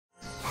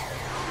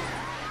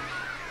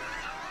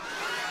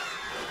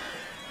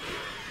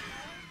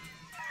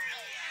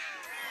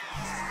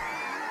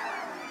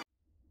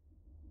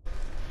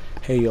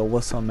Hey yo,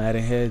 what's up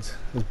Madden heads?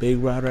 It's Big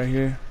Rod right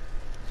here,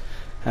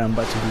 and I'm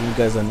about to give you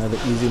guys another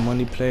easy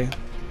money play.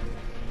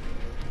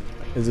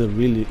 It's a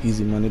really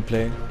easy money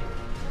play,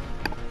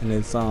 and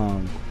it's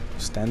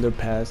standard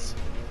pass,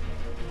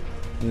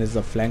 and it's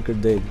a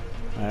flanker dig.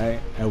 Alright,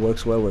 it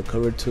works well with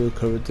cover 2,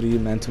 cover 3,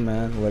 man to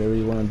man, whatever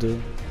you want to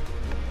do,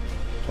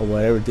 or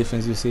whatever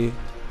defense you see.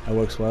 It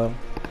works well,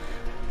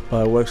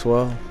 but it works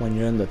well when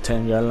you're in the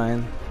 10-yard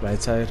line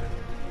right side.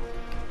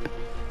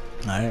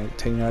 Alright,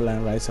 10-yard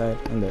line right side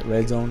in the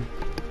red zone,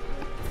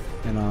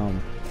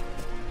 and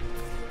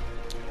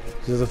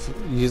you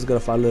just gotta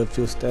follow a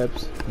few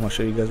steps. I'm gonna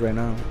show you guys right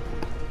now.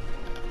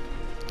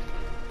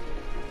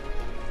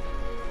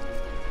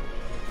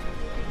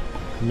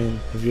 I mean,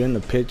 if you're in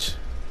the pitch,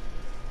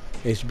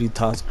 HB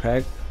toss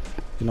crack,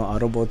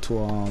 audible to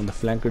the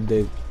flanker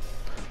dig,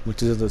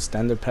 which is the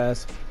standard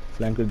pass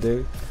flanker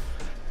dig.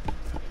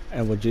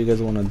 And what you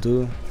guys want to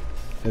do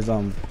is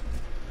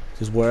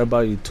just worry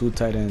about your two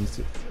tight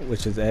ends,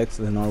 which is X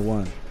and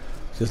R1.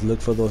 Just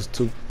look for those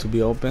two to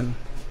be open,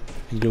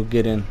 and you'll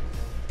get in.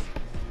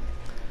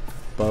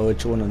 But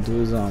what you want to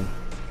do is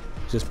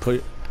just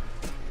put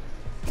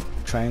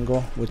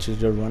triangle, which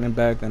is your running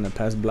back, and the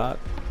pass block,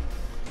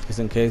 just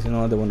in case they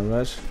want to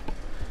rush,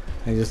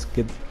 and just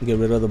get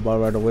rid of the ball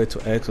right away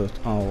to X or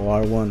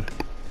R1. I'm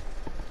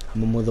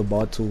gonna move the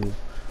ball to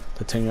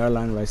the 10-yard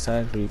line right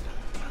side, so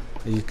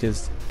you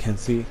guys can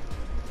see.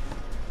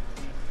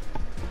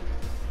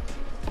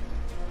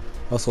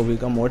 Also, we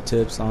got more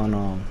tips on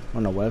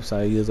the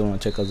website. You guys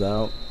want to check us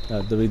out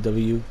at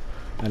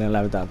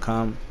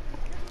www.madden15.com.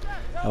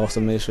 Also,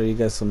 make sure you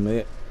guys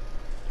submit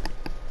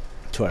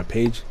to our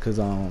page, because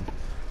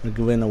we're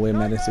giving away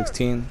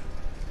Madden16.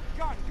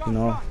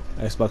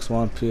 Xbox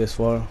One,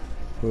 PS4,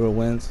 whoever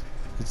wins,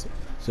 it's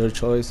your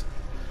choice.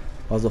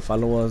 Also,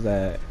 follow us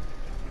at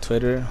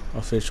Twitter,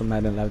 official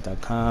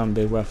Madden15.com,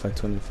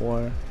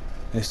 BigRod524,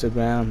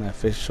 Instagram,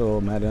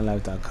 official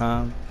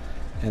Madden15.com,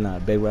 and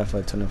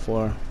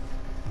BigRod524.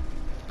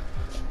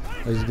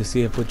 As you can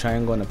see, I put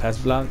triangle on the pass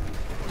block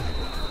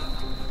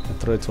and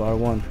throw it to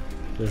R1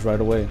 just right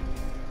away.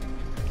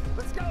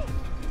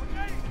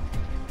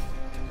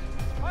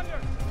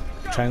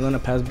 Triangle on the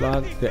pass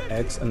block, your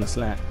X and the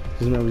slant.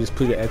 Just remember, just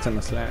put your X on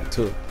the slant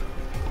too.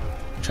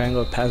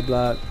 Triangle pass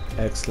block,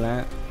 X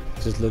slant.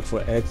 Just look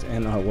for X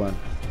and R1.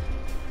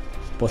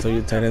 Both of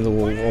your tight ends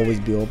will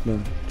always be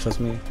open. Trust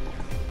me.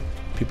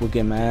 People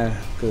get mad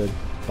because I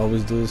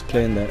always do this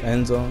play in the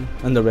end zone,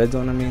 in the red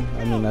zone. I mean,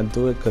 I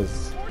do it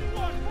because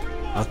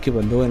I'll keep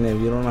on doing it. If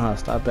you don't know how to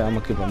stop it, I'm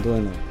gonna keep on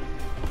doing it.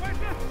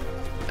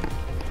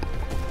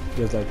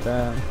 Just like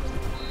that.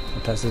 I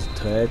passed it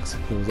to X.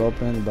 He was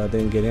open, but I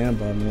didn't get in.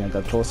 But I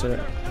got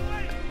closer.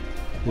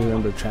 You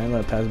remember,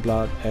 triangle, pass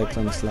block, X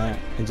on the slant,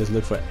 and just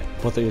look for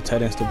both of your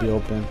tight ends to be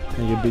open,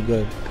 and you'll be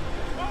good.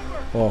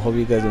 Well, I hope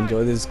you guys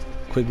enjoy this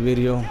quick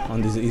video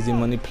on this easy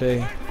money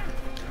play.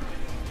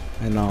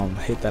 And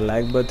hit that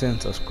like button,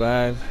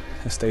 subscribe,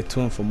 and stay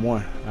tuned for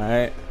more.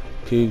 Alright,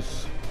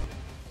 peace.